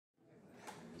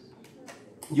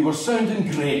You were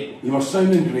sounding great. You were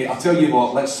sounding great. I'll tell you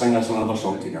what, let's sing us another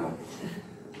song together.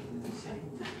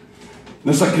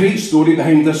 There's a great story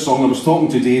behind this song. I was talking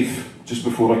to Dave just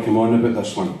before I came on about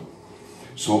this one.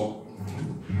 So,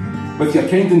 with your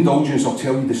kind indulgence, I'll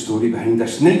tell you the story behind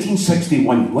this.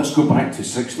 1961, let's go back to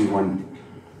 61.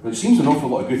 But it seems an awful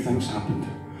lot of good things happened.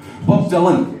 Bob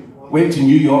Dylan went to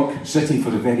New York City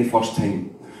for the very first time.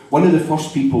 One of the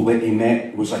first people that he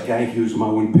met was a guy who's my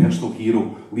own personal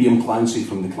hero, Liam Clancy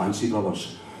from the Clancy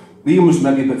Brothers. Liam was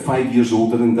maybe about 5 years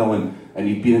older than Dylan, and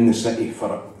he'd been in the city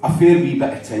for a fair wee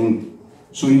bit of time,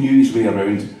 so he knew his way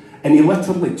around. And he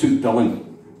literally took Dylan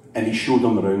and he showed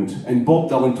him around. And Bob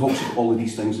Dylan talks about all of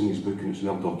these things in his book, and it's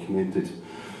well documented.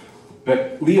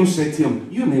 But Liam said to him,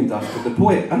 "You're named after the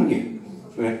poet, aren't you?"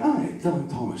 He went, "Aye, Dylan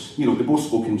Thomas." You know, they both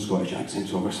spoke in Scottish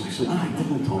accents, obviously. He said, "Aye,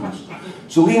 Dylan Thomas."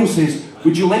 So Liam says,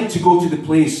 "Would you like to go to the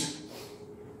place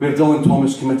where Dylan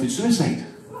Thomas committed suicide?"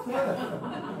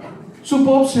 So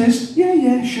Bob says,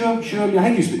 yeah, sure. I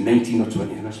think he's about 19 or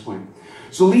 20 at this point.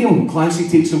 So Liam Clancy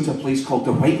takes him to a place called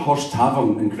the White Horse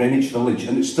Tavern in Greenwich Village,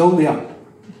 and it's still there.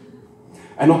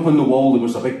 And up on the wall there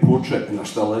was a big portrait, and there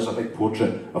still is a big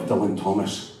portrait of Dylan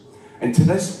Thomas. And to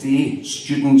this day,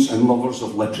 students and lovers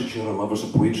of literature and lovers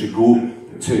of poetry go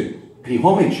to pay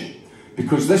homage,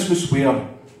 because this was where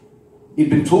he'd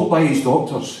been told by his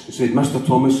doctors. He said, "Mr.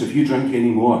 Thomas, if you drink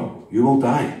any more, you will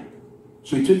die."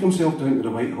 So he took himself down to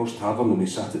the White Horse Tavern, and he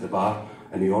sat at the bar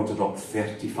and he ordered up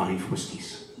 35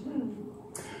 whiskies.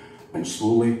 And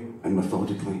slowly and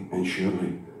methodically and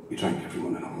surely, he drank every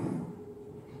one of them.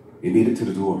 He made it to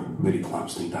the door where he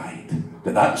collapsed and died.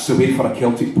 But that's the way for a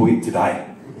Celtic poet to die.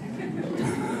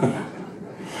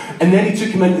 And then he took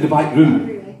him into the back room.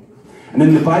 And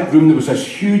in the back room there was this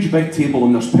huge big table,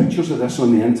 and there's pictures of this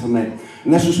on the internet.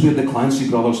 And this was where the Clancy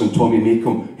Brothers and Tommy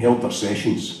Macomb held their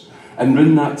sessions. And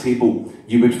round that table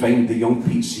you would find the young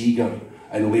Pete Seeger,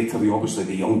 and later obviously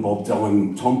the young Bob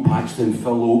Dylan, Tom Paxton,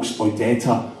 Phil Oakes,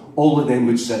 Odetta. All of them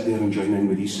would sit there and join in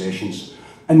with these sessions.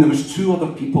 And there was two other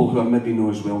people who are maybe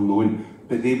not as well known,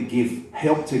 but they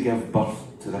helped to give birth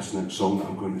to this next song that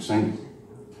I'm going to sing.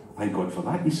 Thank God for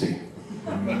that, you say.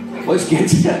 Let's get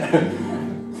to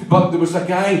it. But there was a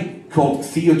guy called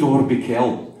Theodore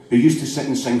Bickel who used to sit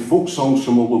and sing folk songs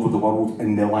from all over the world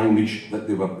in the language that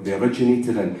they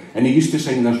originated in. And he used to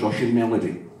sing this Russian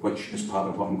melody, which is part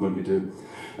of what I'm going to do.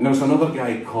 And there was another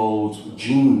guy called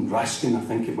Gene Raskin, I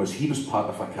think it was. He was part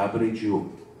of a cabaret duo.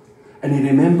 And he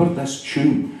remembered this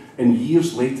tune. And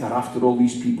years later, after all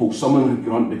these people, some of them had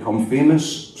gone on to become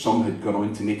famous, some had gone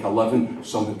on to make a living,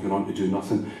 some had gone on to do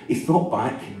nothing. He thought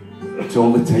back to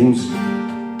all the times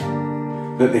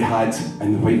that they had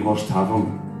in the White Horse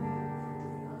Tavern.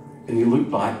 And he looked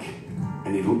back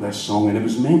and he wrote this song, and it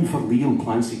was meant for Liam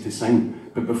Clancy to sing.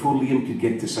 But before Liam could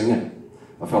get to sing it,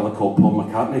 a fella called Paul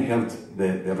McCartney heard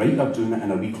the writer doing it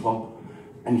in a wee club,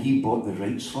 and he bought the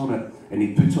rights for it, and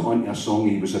he put it onto a song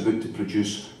he was about to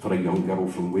produce for a young girl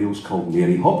from Wales called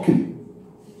Mary Hopkin.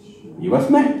 You with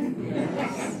me?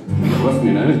 Yes. You're with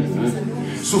me now?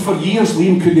 So for years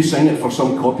Liam couldn't sing it for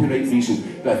some copyright reason,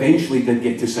 but eventually did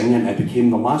get to sing it, and it became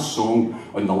the last song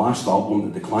on the last album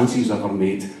that the Clancys ever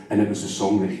made, and it was the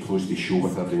song that he closed his show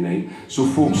with every night. So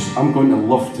folks, I'm going to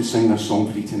love to sing this song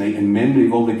for you tonight in memory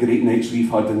of all the great nights we've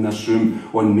had in this room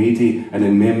on Mayday, and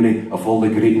in memory of all the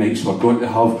great nights we're going to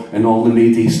have and all the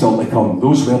Mayday still to come.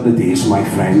 Those were the days, my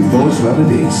friend, those were the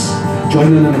days.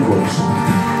 Join in the chorus.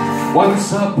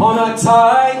 Once upon a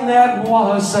time there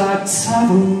was a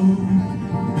tavern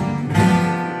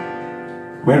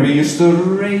where we used to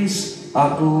raise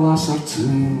a glass or two.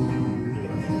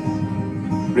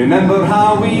 Remember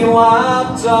how we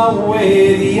laughed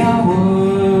away the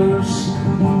hours,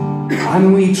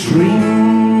 and we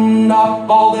dreamed up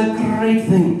all the great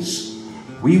things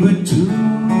we would do.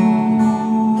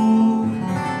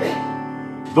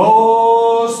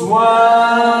 Those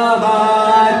were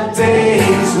the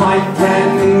days, my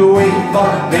friend, we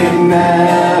thought they'd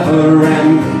never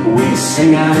end. We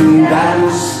sing and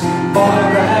dance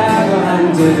forever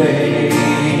and a day.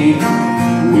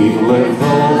 We live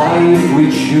the life we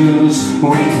choose,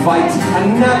 we fight and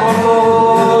never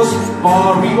lose,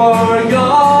 for we were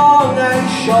young and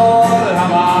sure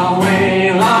of our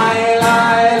way. Lie,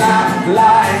 lie, lie,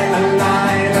 lie,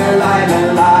 lie, lie, lie,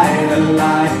 lie, lie,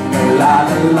 lie, lie,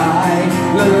 lie, lie, lie,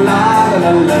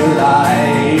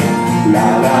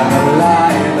 lie, lie, lie.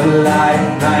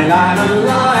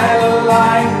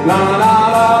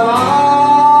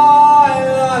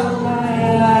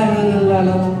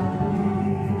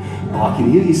 I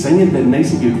can hear you singing, but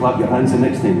nice if you clap your hands the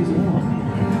next time as well.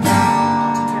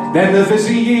 Then the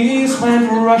busy years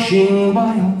went rushing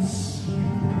by us,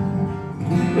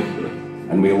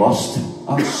 and when we lost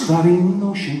our starry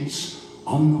notions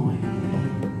on the way.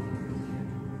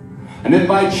 And if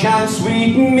by chance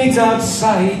we'd meet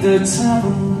outside the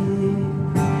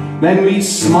tavern, then we'd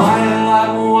smile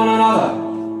at one another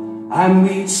and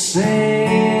we'd say,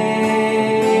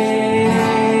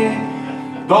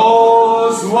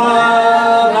 those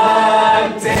were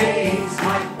the days,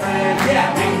 my friend. Yeah,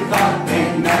 we thought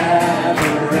they'd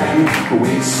never end.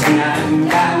 We'd sing and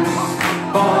dance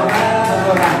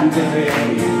forever and a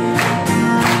day.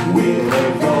 We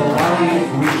live the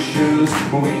life we choose.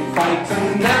 We fight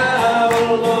and never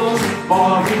lose.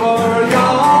 For we were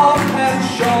young and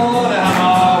sure of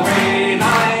our way.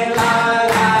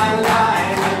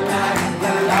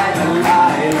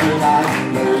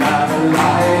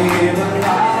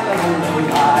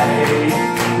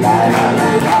 La la la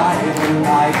la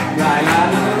la la la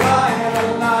la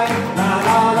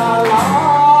la la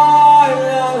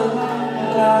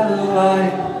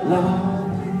la la.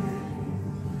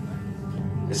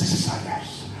 Is this a side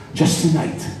verse? Just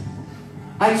tonight,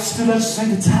 I stood outside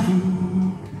the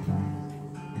tavern,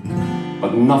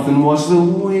 but nothing was the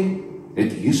way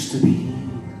it used to be.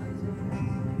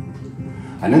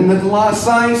 And in the glass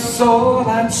I saw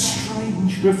that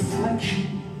strange reflection.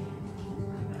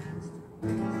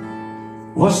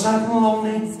 Was that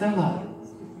lonely fella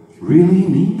really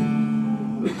me?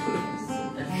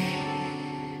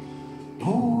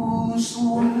 Those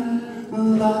were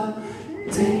the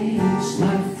days,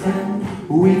 my friend,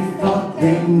 we thought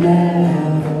they'd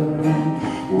never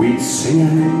end. We'd sing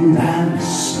and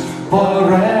dance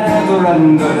forever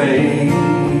and a day.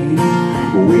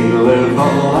 We live a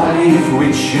life we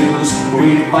choose. We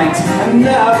fight and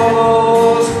never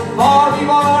lose. For we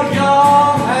were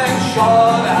young and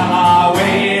sure of our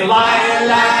way. Lie,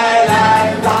 lie,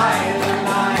 lie, lie,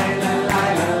 lie, lie,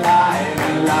 lie, lie, lie,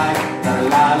 lie, lie, lie, lie, lie,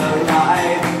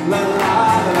 lie.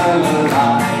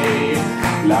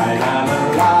 La la la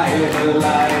la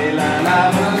la la la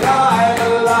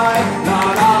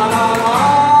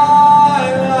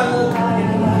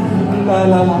la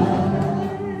la la.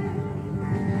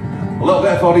 A little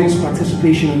bit of audience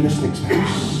participation in this next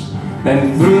verse. Then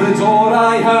through the door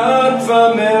I heard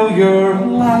familiar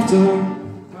laughter.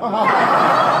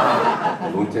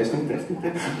 Testing.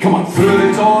 Come on, through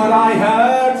the door I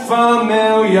heard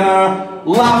familiar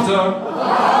laughter.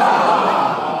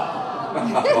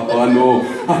 Oh, I know.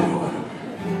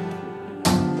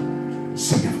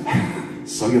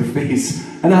 Saw your face,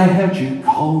 and I heard you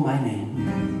call my name.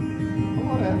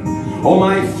 Oh,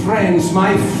 my friends,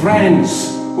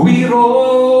 we're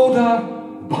older,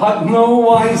 but no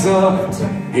wiser.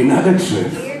 Ain't that the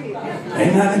truth?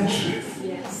 Ain't that the truth?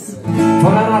 Yes.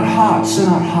 But in our hearts,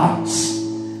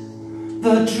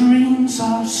 the dreams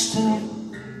are still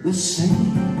the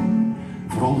same.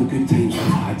 For all the good times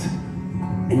we've had.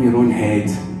 In your own head,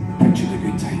 picture the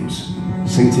good times.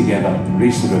 Sing together,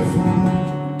 raise the roof.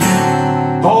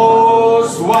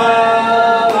 Those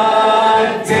were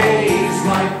the days,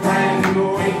 my friend,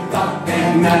 we thought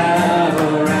they'd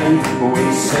never end. We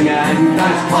sing and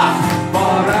dance, clap,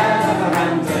 forever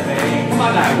and a day. Come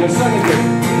on now, you're singing good.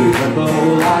 We live the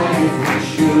life we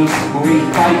choose. We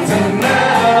fight and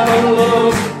never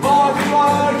lose. For we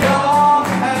were young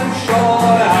and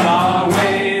sure of our way.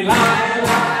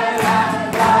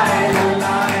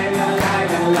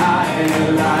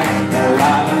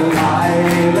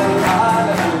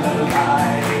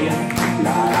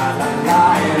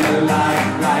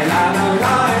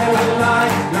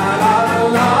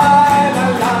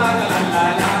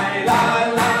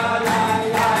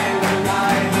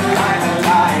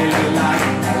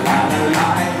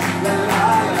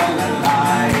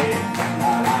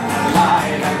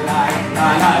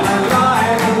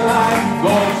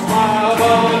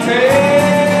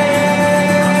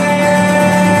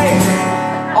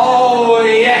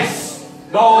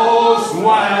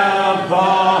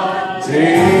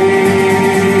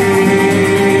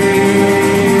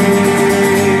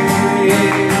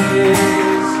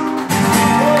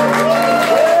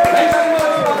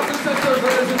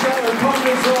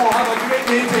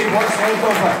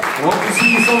 I hope to see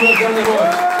you somewhere down the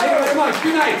road. Thank you very much.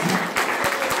 Good night.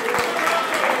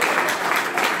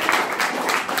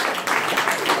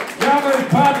 Gavin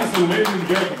Paterson, ladies and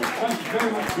gentlemen. Thank you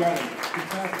very much,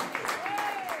 Gavin.